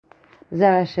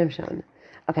Zera Shimshon.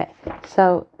 Okay,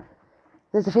 so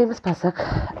there's a famous pasuk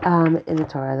in the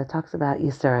Torah that talks about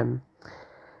Yisurim,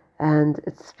 and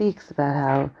it speaks about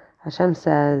how Hashem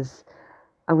says,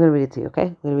 I'm going to read it to you, okay?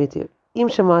 I'm going to read it to you.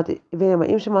 If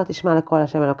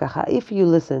you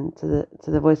listen to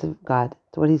the voice of God,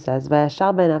 to what He says,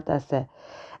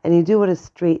 and you do what is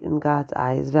straight in God's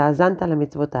eyes,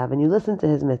 and you listen to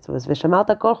His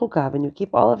mitzvahs, and you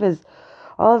keep all of His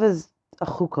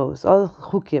chukos, all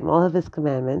chukim, all of His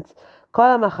commandments,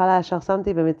 all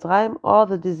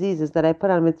the diseases that I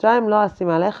put on Mitzrayim,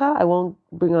 I won't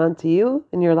bring on to you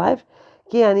in your life,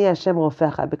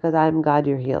 because I am God,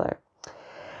 your healer.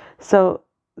 So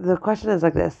the question is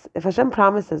like this: if Hashem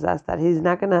promises us that He's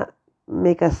not going to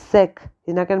make us sick,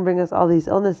 He's not going to bring us all these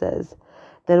illnesses,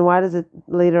 then why does it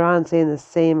later on say in the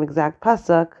same exact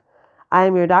pasuk, I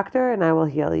am your doctor and I will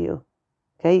heal you?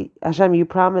 Okay, Hashem, you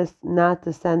promised not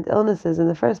to send illnesses in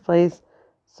the first place,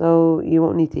 so you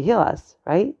won't need to heal us,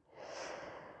 right?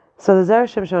 So the Zera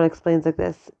Shimshon explains like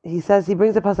this. He says, he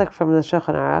brings a pasuk from the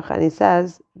Shulchan Aruch, and he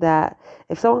says that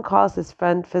if someone calls his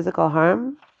friend physical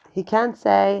harm, he can't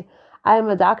say, I am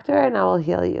a doctor and I will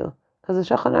heal you. Because the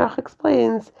Shulchan Aruch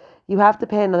explains, you have to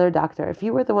pay another doctor. If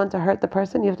you were the one to hurt the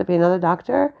person, you have to pay another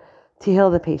doctor to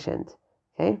heal the patient.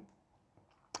 Okay?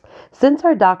 Since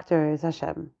our doctor is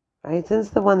Hashem, right?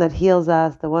 Since the one that heals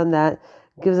us, the one that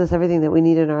gives us everything that we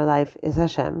need in our life is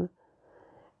Hashem,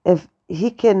 if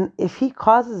he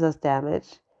causes us damage,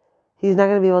 He's not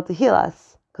going to be able to heal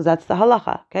us, because that's the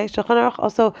halacha. Okay? Shulchan Aruch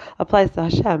also applies to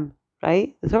Hashem.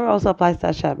 Right? The Torah also applies to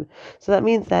Hashem. So that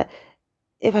means that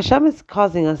if Hashem is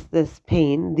causing us this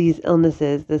pain, these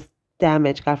illnesses, this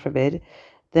damage, God forbid,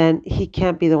 then He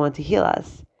can't be the one to heal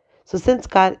us. So since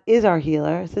God is our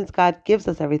healer, since God gives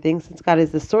us everything, since God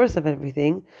is the source of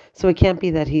everything, so it can't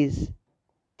be that He's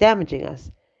damaging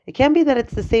us. It can't be that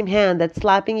it's the same hand that's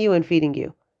slapping you and feeding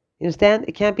you. You understand?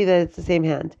 It can't be that it's the same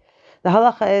hand. The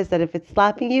halacha is that if it's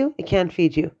slapping you, it can't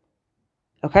feed you.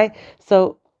 Okay?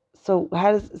 So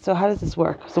how does this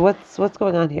work? So what's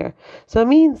going on here? So it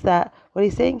means that what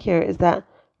he's saying here is that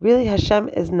really Hashem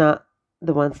is not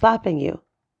the one slapping you.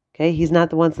 Okay, He's not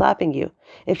the one slapping you.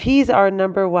 If He's our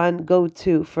number one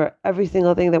go-to for every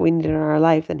single thing that we need in our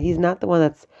life, then He's not the one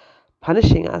that's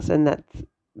punishing us and that's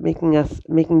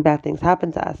making bad things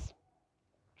happen to us.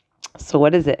 So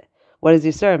what is it? What is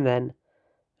Yisurim then?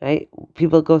 Right?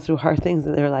 People go through hard things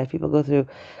in their life. People go through,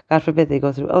 God forbid, they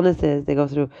go through illnesses. They go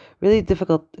through really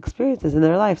difficult experiences in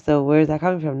their life. So where is that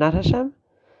coming from? Not Hashem?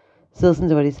 So listen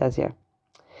to what he says here.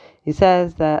 He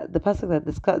says that the pasuk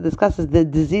that discusses the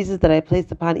diseases that I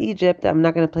placed upon Egypt, I'm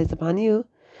not going to place upon you.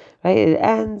 Right? It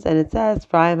ends and it says,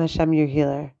 for I am Hashem, your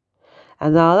healer.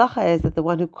 And the halacha is that the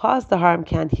one who caused the harm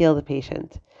can't heal the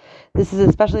patient. This is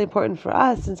especially important for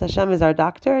us since Hashem is our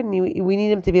doctor and we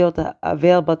need Him to be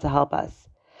available to help us.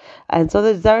 And so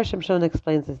the Zera Shimshon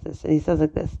explains this, and he says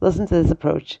like this: listen to this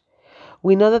approach.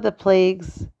 We know that the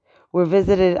plagues were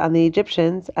visited on the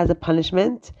Egyptians as a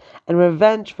punishment and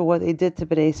revenge for what they did to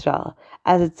Bnei Israel,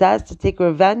 as it says to take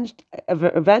revenge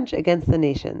against the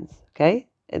nations. Okay,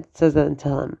 it says that in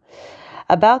Tehillim.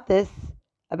 About this,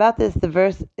 the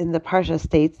verse in the parsha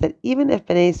states that even if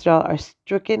Bnei Israel are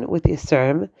stricken with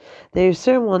Yisurim, the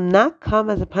Yisurim will not come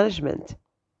as a punishment.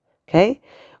 Okay.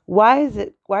 Why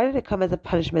did it come as a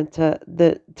punishment to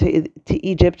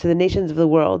Egypt, to the nations of the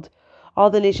world, all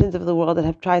the nations of the world that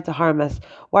have tried to harm us?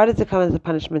 Why does it come as a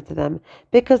punishment to them?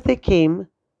 Because they came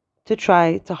to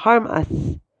try to harm us,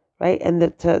 right? And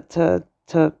to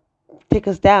take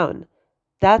us down.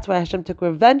 That's why Hashem took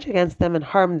revenge against them and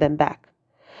harmed them back.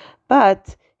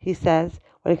 But he says,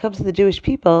 when it comes to the Jewish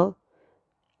people,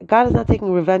 God is not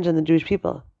taking revenge on the Jewish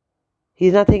people.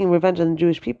 He's not taking revenge on the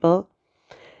Jewish people.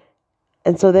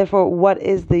 And so therefore, what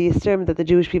is the yisurim that the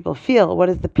Jewish people feel? What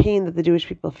is the pain that the Jewish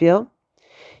people feel?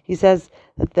 He says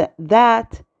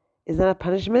that is not a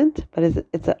punishment, but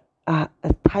it's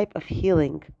a type of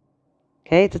healing.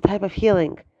 Okay? It's a type of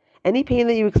healing. Any pain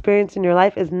that you experience in your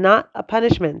life is not a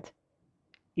punishment.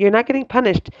 You're not getting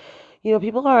punished.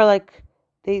 People are like,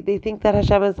 they think that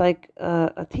Hashem is like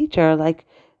a teacher. Like,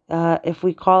 if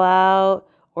we call out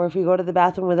or if we go to the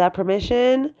bathroom without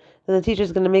permission, then the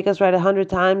teacher's going to make us write 100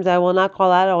 times, I will not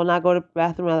call out, I will not go to the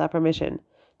bathroom without permission.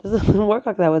 It doesn't work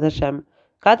like that with Hashem.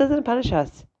 God doesn't punish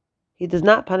us. He does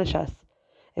not punish us.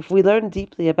 If we learn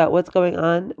deeply about what's going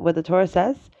on, what the Torah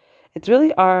says, it's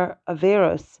really our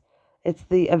averos. It's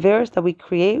the averos that we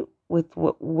create with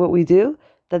what we do,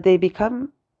 that they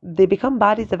become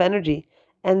bodies of energy,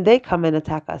 and they come and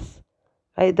attack us.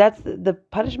 Right? That's the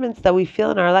punishments that we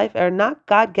feel in our life are not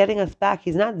God getting us back.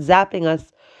 He's not zapping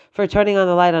us for turning on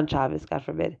the light on Shabbos, God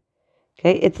forbid.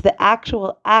 Okay, it's the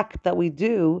actual act that we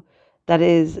do that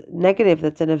is negative,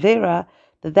 that's an avera,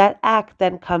 that act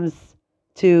then comes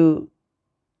to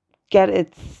get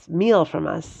its meal from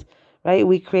us, right?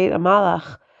 We create a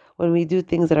malach when we do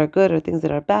things that are good or things that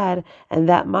are bad, and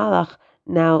that malach,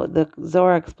 now the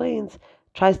Zohar explains,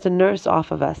 tries to nurse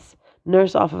off of us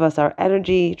our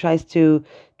energy, tries to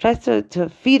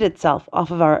feed itself off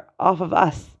of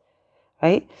us,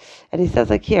 right? And he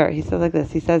says like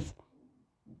this, he says,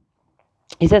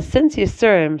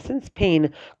 since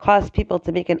pain caused people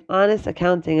to make an honest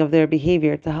accounting of their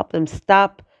behavior to help them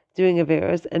stop doing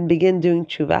averos and begin doing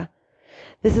tshuva.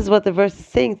 This is what the verse is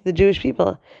saying to the Jewish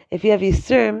people. If you have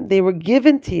Yisurim, they were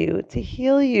given to you to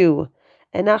heal you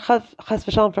and not chas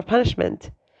v'shalom for punishment.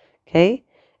 Okay?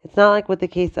 It's not like with the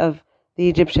case of the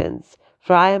Egyptians.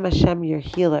 For I am Hashem, your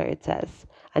healer, it says.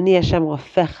 Ani Hashem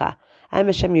rofecha. I am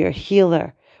Hashem, your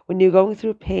healer. When you're going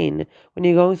through pain, when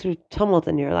you're going through tumult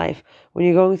in your life, when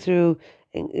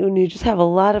you just have a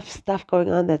lot of stuff going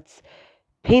on that's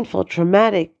painful,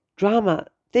 traumatic, drama,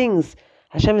 things,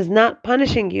 Hashem is not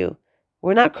punishing you.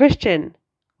 We're not Christian.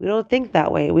 We don't think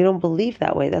that way. We don't believe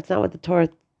that way. That's not what the Torah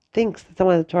thinks. That's not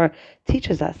what the Torah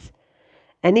teaches us.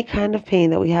 Any kind of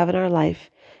pain that we have in our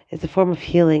life is a form of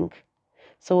healing.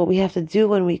 So what we have to do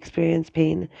when we experience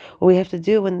pain, what we have to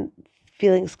do when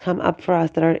feelings come up for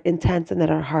us that are intense and that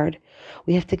are hard,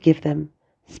 we have to give them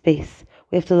space.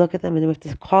 We have to look at them and we have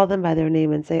to call them by their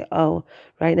name and say, oh,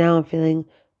 right now I'm feeling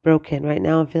broken. Right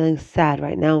now I'm feeling sad.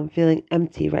 Right now I'm feeling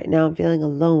empty. Right now I'm feeling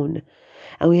alone.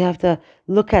 And we have to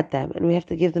look at them and we have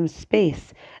to give them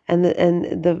space. And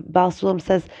the Baal Sulam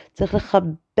says,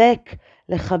 lechabek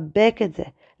et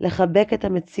ze. Lechabek et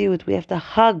ha-metziut. We have to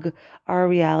hug our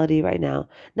reality right now.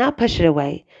 Not push it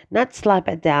away. Not slap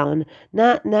it down.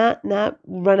 Not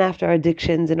run after our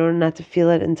addictions in order not to feel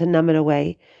it and to numb it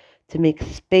away. To make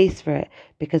space for it.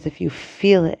 Because if you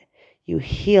feel it, you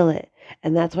heal it.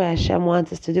 And that's what Hashem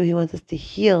wants us to do. He wants us to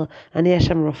heal. Ani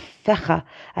Hashem rofecha.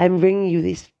 I'm bringing you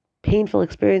these painful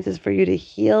experiences for you to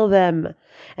heal them.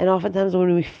 And oftentimes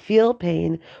when we feel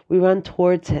pain, we run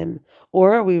towards Him.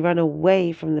 Or we run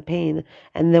away from the pain.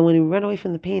 And then when we run away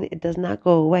from the pain, it does not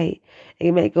go away.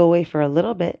 It might go away for a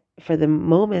little bit, for the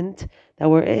moment that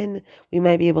we're in. We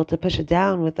might be able to push it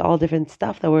down with all different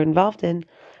stuff that we're involved in.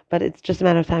 But it's just a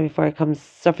matter of time before it comes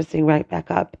surfacing right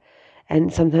back up.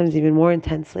 And sometimes even more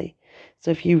intensely.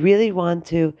 So if you really want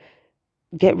to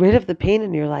get rid of the pain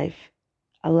in your life,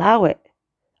 allow it.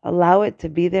 Allow it to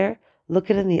be there. Look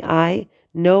it in the eye.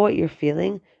 Know what you're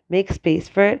feeling. Make space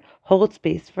for it. Hold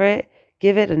space for it.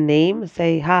 Give it a name.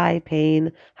 Say, hi,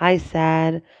 pain. Hi,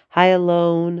 sad. Hi,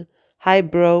 alone. Hi,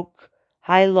 broke.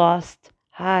 Hi, lost.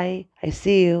 Hi, I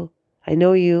see you. I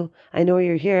know you. I know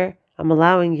you're here. I'm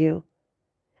allowing you.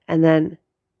 And then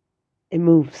it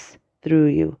moves through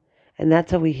you. And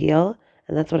that's how we heal.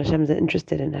 And that's what Hashem is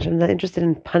interested in. Hashem is not interested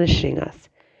in punishing us.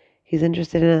 He's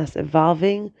interested in us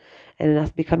evolving and in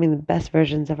us becoming the best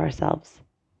versions of ourselves.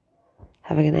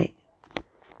 Have a good night.